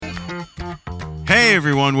Hey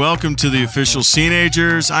everyone, welcome to the Official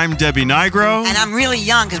Teenagers. I'm Debbie Nigro. And I'm really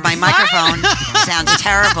young because my microphone sounds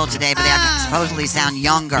terrible today, but I supposedly sound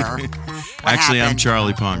younger. Actually, I'm happened?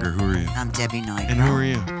 Charlie Ponger. Who are you? I'm Debbie Nigro. And who are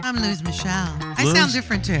you? I'm Luz Michelle. I Luz? sound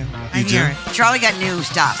different too. I You hear do? it. Charlie got new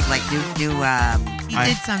stuff, like new He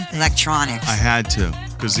did something. electronics. I had to,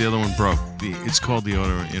 because the other one broke. It's called the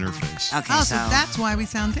auto interface. Okay, so that's why we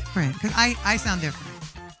sound different. Because I sound different.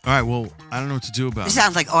 All right, well, I don't know what to do about this it.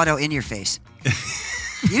 sounds like auto in your face.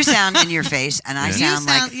 You sound in your face, and I Yeah. sound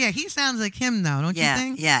like Yeah, he sounds like him though, don't you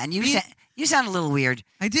think? yeah, and you sound a little weird.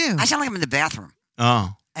 I do. I sound like I'm in the bathroom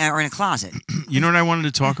Oh, or in a closet. you know what I wanted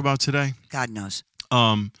to talk about today? God knows.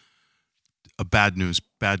 Bad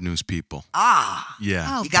news people. Ah, Yeah.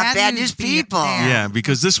 Oh, you got bad news people. there. Yeah,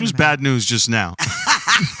 because this was bad news just now.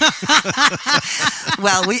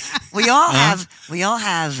 well, we all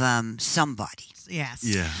have somebody Yes.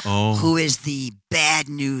 Yeah. Oh. who is the bad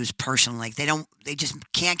news person. Like they just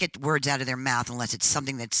can't get words out of their mouth unless it's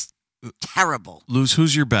something that's terrible. Luz,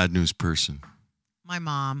 who's your bad news person? My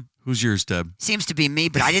mom. Who's yours, Deb? Seems to be me,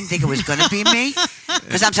 but I didn't think it was going to be me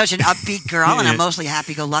because I'm such an upbeat girl and I'm mostly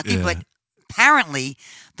happy-go-lucky. Yeah. But apparently,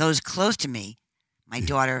 those close to me, my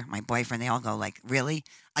daughter, my boyfriend, they all go like, "Really?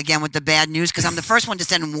 Again with the bad news?" Because I'm the first one to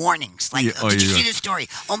send warnings. Like, Yeah. Oh, "Did you yeah. see this story?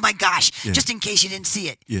 Oh my gosh!" Yeah. Just in case you didn't see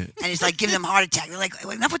it. Yeah. And it's like giving them a heart attack. They're like,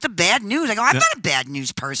 "Enough with the bad news." I go, "I'm not a bad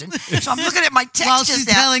news person." So I'm looking at my text While just she's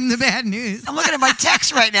now. telling the bad news. I'm looking at my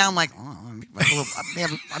text right now. I'm like, "Oh,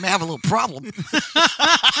 I may have a little problem."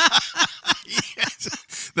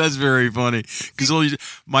 That's very funny. Because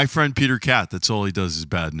my friend Peter Cat, that's all he does is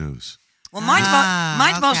bad news. Well,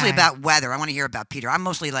 mine's mostly okay. about weather. I want to hear about Peter. I'm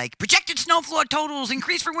mostly like, projected snowfall totals,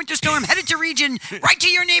 increase for winter storm, headed to region, right to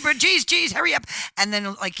your neighborhood. Geez, hurry up. And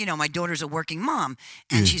then, like, my daughter's a working mom,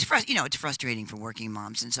 and she's, it's frustrating for working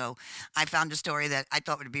moms. And so I found a story that I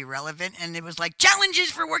thought would be relevant, and it was like, challenges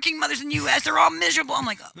for working mothers in the U.S. They're all miserable. I'm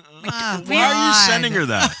like, Oh, Why are you God. sending her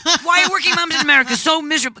that? why are working moms in America so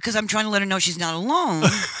miserable? Because I'm trying to let her know she's not alone.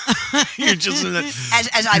 You're just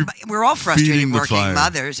We're all frustrated feeding the working fire.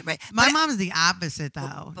 mothers. Right? My But- mom's the opposite,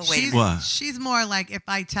 though. But wait a she's, minute. What? she's more like if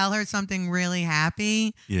I tell her something really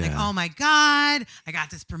happy, like, Yeah. "Oh my God, I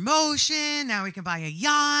got this promotion. Now we can buy a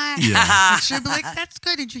yacht." Yeah. But she'll be like, "That's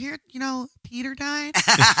good. Did you hear? Peter died.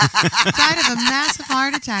 He died of a massive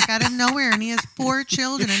heart attack out of nowhere, and he has 4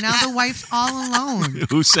 children, and now the wife's all alone."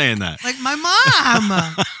 Who's saying that? Like my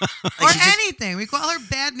mom, or she just- anything. We call her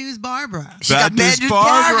Bad News Barbara. She got bad news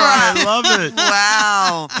Barbara. Barbara. I love it.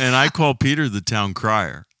 Wow. And I call Peter the town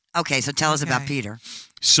crier. Okay, so tell us about Okay. Peter.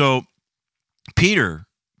 So, Peter,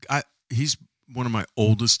 he's one of my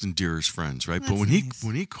oldest and dearest friends, right? But That's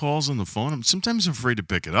when nice. he calls on the phone, I'm sometimes afraid to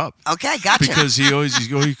pick it up. Okay, gotcha. Because he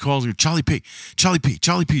calls me, Charlie P,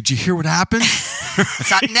 did you hear what happened?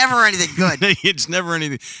 It's not, never anything good. It's never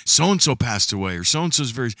anything. So-and-so passed away, or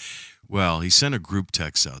so-and-so's very... Well, he sent a group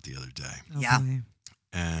text out the other day. Oh, Yeah. boy.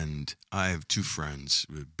 And I have 2 friends,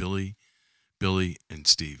 Billy and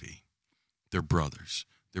Stevie. They're brothers.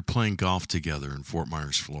 They're playing golf together in Fort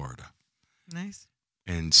Myers, Florida. Nice.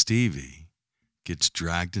 And Stevie gets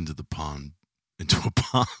dragged into a pond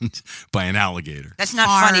by an alligator. That's not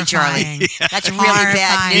funny, Charlie. Horrifying. That's really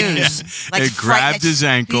bad Horrifying. news. Like, It grabbed his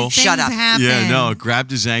ankle. These Shut things up. happen. Yeah, no, it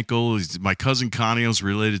grabbed his ankle. My cousin Connie's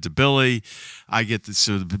related to Billy. I get this,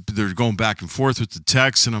 so they're going back and forth with the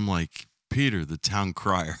text, and I'm like, Peter, the town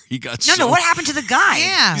crier. He got No, what happened to the guy?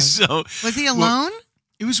 Yeah. So Was he alone?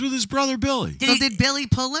 he was with his brother Billy. Did Billy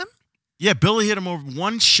pull him? Yeah, Billy hit him over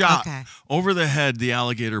one shot Okay. over the head. The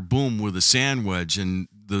alligator, boom, with a sand wedge, and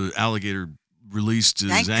the alligator released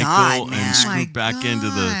his Thank ankle God, man. and Oh my scooped back into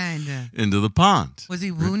God. the pond. Was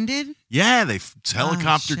he wounded? Yeah,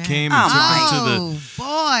 helicopter shit. came and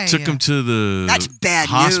Oh, took him to the That's bad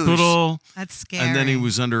hospital. That's scary. And then he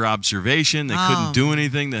was under observation. They Oh. couldn't do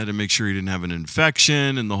anything. They had to make sure he didn't have an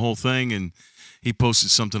infection and the whole thing. And he posted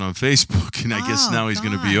something on Facebook, and I guess Oh, now he's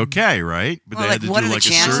going to be God. okay, right? But Well, they had like, to what do are the like a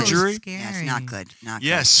chances? surgery. Scary. Yeah, it's not good. Not good.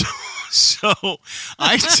 Yes. So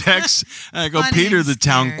I text, and I go, Funny Peter, and the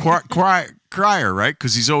town scary. crier, right?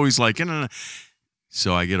 Because he's always like, no.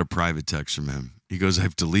 So I get a private text from him. He goes,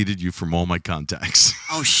 I've deleted you from all my contacts.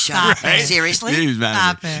 Oh, shut up. Stop it. Seriously? He was mad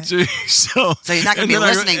Stop at it. me. So you're not gonna and be then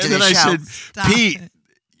listening to and this then show. I said, Stop Pete, it.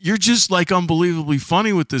 you're just like unbelievably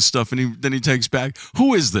funny with this stuff. And then he takes back,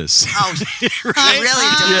 who is this? Oh, Right? he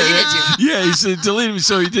really deleted you. Yeah, he said delete me.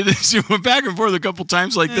 So he did it. He went back and forth a couple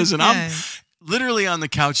times like this, and I'm Okay. literally on the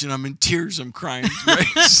couch and I'm in tears. I'm crying. Right?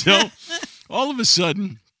 So all of a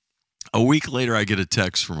sudden, a week later, I get a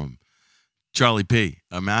text from him. Charlie P.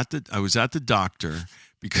 I was at the doctor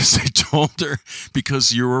because I told her,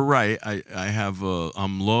 because you were right. I have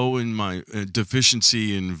I'm low in my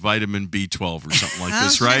deficiency in vitamin B12 or something like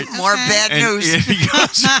this, right? More bad news. And he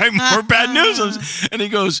goes, more bad news. And he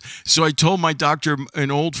goes, so I told my doctor,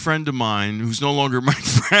 an old friend of mine who's no longer my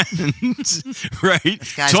friend, right?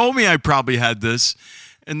 Told me I probably had this.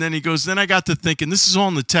 And then he goes, then I got to thinking, this is all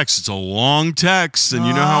in the text. It's a long text, and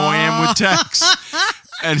you know how I am with text.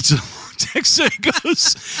 And it's a long text. So he goes,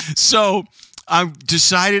 so I've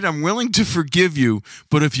decided I'm willing to forgive you,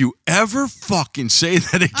 but if you ever fucking say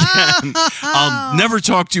that again, I'll never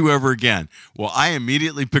talk to you ever again. Well, I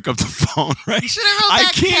immediately pick up the phone, right? You should have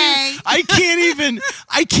wrote that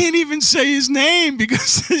I can't even say his name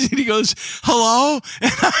because he goes, hello?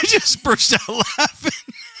 And I just burst out laughing.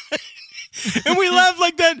 And we laughed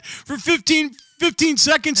like that for 15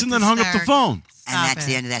 seconds and then hung up the phone. And that's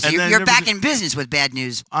the end of that. So And you're back in business with bad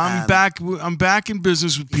news. I'm back in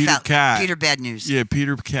business with Peter Cat. Peter Bad News. Yeah,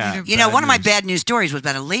 Peter Cat. You know, one of my bad news stories was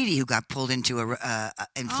about a lady who got pulled into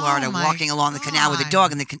in Florida walking along the canal with a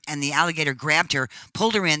dog, and the alligator grabbed her,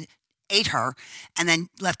 pulled her in, ate her, and then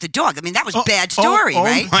left the dog. I mean, that was a bad story,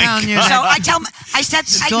 right? My God. So I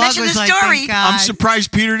mentioned the story. I'm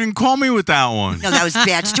surprised Peter didn't call me with that one. No, that was a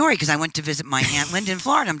bad story because I went to visit my Aunt Linda in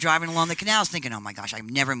Florida. I'm driving along the canals thinking, oh my gosh, I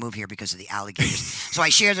never move here because of the alligators. So I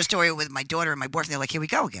share the story with my daughter and my boyfriend. They're like, here we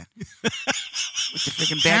go again. With the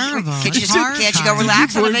freaking bad story. Terrible. Can't you go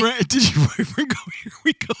relax? Did your boyfriend go, here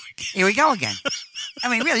we go again? Here we go again. I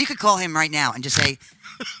mean, really, you could call him right now and just say,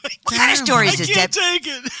 what kind of stories is I can't Deb? take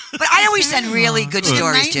it. But I always send really good It's a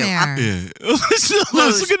stories too. nightmare.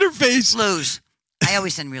 Look at her face. Lose. I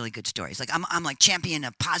always send really good stories. Like I'm like champion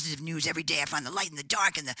of positive news every day. I find the light in the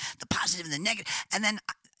dark and the positive and the negative. And then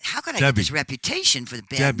how could I get this reputation for the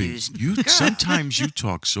bad news? Sometimes you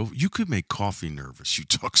talk you could make coffee nervous. You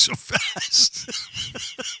talk so fast.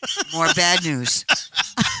 More bad news.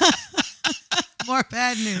 More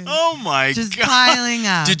bad news. Oh my Just God. piling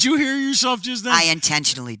up. Did you hear yourself just then? I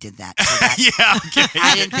intentionally did that. So yeah, okay.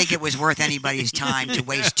 I didn't think it was worth anybody's time to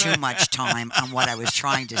waste too much time on what I was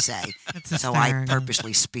trying to say. That's So I hysterical.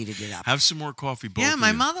 purposely speeded it up. Have some more coffee, both Yeah, of my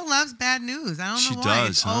you. mother loves bad news. I don't She know why. does,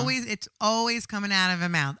 It's huh? always coming out of her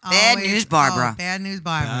mouth. Bad Always. news, Barbara. Oh, bad news,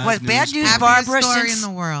 Barbara. Bad Was bad news, Happiest Barbara, story since, in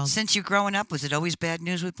the world. since you growing up? Was it always bad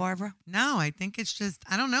news with Barbara? No, I think it's just,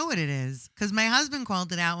 I don't know what it is. Because my husband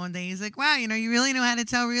called it out one day. He's like, wow, you really know how to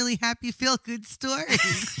tell really happy, feel-good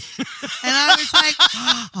stories. And I was like,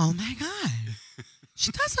 oh my God.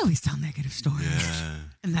 She does always tell negative stories. Yeah.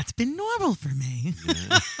 And that's been normal for me.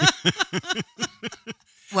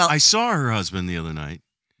 Well, I saw her husband the other night.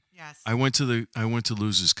 Yes. I went to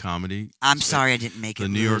Luz's comedy. I'm sorry I didn't make it. The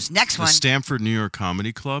New York, Next the one. Stanford New York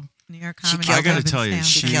Comedy Club. New York She Comedy killed I got to Club in tell you, Stanford.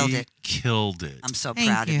 she killed it. Killed it. I'm so Thank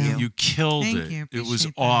proud of you. you. You killed Thank it. you. It was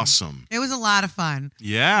Appreciate that. awesome. It was a lot of fun.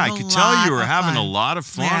 Yeah, I It was could a tell you lot were of having a fun. lot of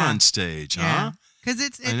fun Yeah. on stage, huh? Yeah.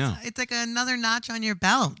 Because I know. it's like another notch on your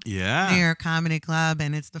belt. Yeah. New York Comedy Club,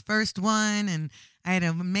 and it's the first one, and I had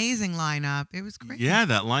an amazing lineup. It was great. Yeah,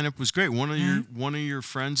 that lineup was great. One of Yeah. your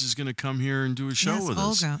friends is going to come here and do a show Yes, with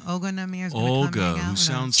Olga. us. Olga Namir's going to come Olga, hang out who with us.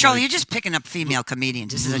 sounds Charlie, like you're just picking up female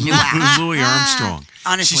comedians. This is a new act. Louis Armstrong.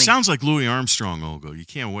 Honestly. She sounds like Louis Armstrong, Olga. You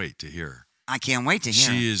can't wait to hear her. I can't wait to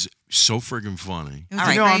hear it. She is so friggin' funny. It was All a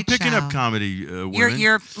right. No, I'm great picking show. up comedy women.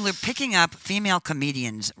 You're picking up female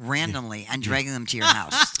comedians randomly and dragging them to your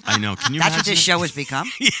house. I know. Can you That's what imagine? this show has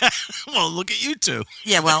become. Yeah. Well, look at you two.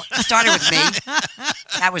 Yeah, well, it started with me.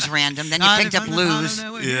 That was random. Then you Started picked up from the bottom, Luz.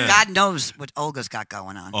 that was Yeah. God knows what Olga's got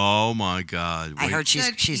going on. Oh my God. I Wait. heard she's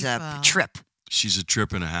Good a people. trip. She's a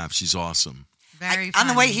trip and a half. She's awesome. Very On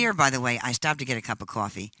the way funny. here, by the way, I stopped to get a cup of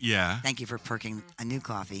coffee. Yeah. Thank you for perking a new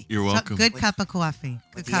coffee. You're So- welcome. good cup of coffee.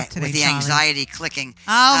 Good cup today, with the Charlie. anxiety clicking.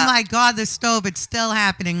 Oh my God, the stove! It's still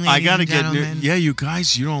happening, ladies I gotta and get gentlemen. yeah, you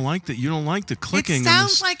guys. You don't like that. You don't like the clicking. It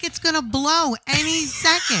sounds like it's gonna blow any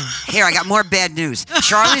second. Here, I got more bad news.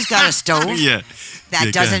 Charlie's got a stove yeah. that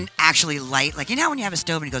Yeah, doesn't actually light. Like, you know how when you have a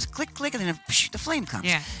stove and it goes click, click, and then the flame comes?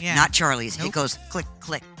 Yeah, yeah. Not Charlie's. It Nope. goes click,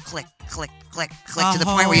 click, click, click, click, click, The to the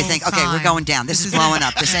point where you whole think, okay, we're time. going down. This is blowing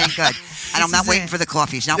up. This ain't good. And I'm This not is waiting it. for the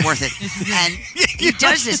coffee. It's not worth it. And he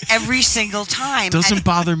does this every single time. Doesn't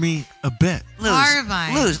bother me a bit.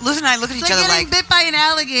 Horrifying. Luz and I look at It's each like other getting like, bit by an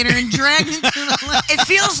alligator and dragged into the lake. it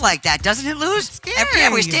feels like that, doesn't it, Luz? scary.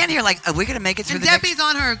 Yeah, we stand here like, are we going to make it through And the next... Debbie's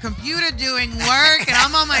on her computer doing work, and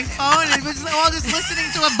I'm on my phone, and we're all just listening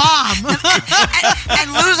to a bomb.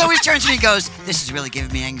 and Luz always turns to me and goes, this is really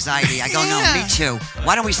giving me anxiety. I go, no, Yeah. me too.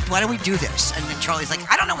 Why don't we do this. And then Charlie's like,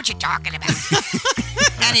 I don't know what you're talking about.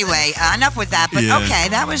 Anyway, enough with that. But okay,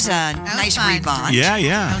 that was a nice rebond. Yeah.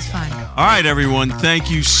 That was fun. All right, everyone. Thank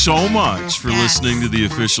you so much for listening to the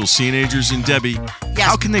Official Teenagers. And Debbie,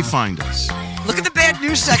 how can they find us? Look at the bad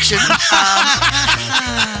news section.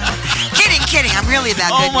 Kidding. I'm really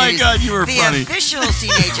about good news. Oh, my God, you were funny.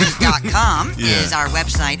 TheOfficialTeenagers.com is our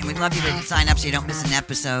website, and we'd love you to sign up so you don't miss an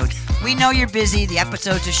episode. We know you're busy. The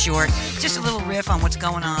episodes are short. Just a little riff on what's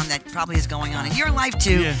going on that probably is going on in your life,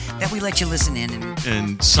 too, that we let you listen in.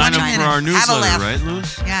 And sign up for our newsletter, right,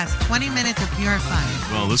 Louis? Yes, 20 minutes of pure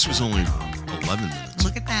fun. Well, this was only 11 minutes.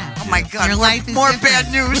 Look at that. Oh, my God. Your life is more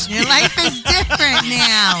different. bad news. Your life is different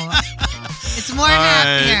now. It's more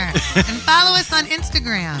happier. And follow us on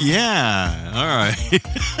Instagram. Yeah. All right.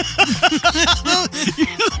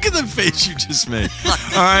 Look at the face you just made.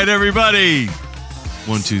 All right, everybody.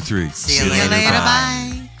 1, 2, 3. See you later. Bye.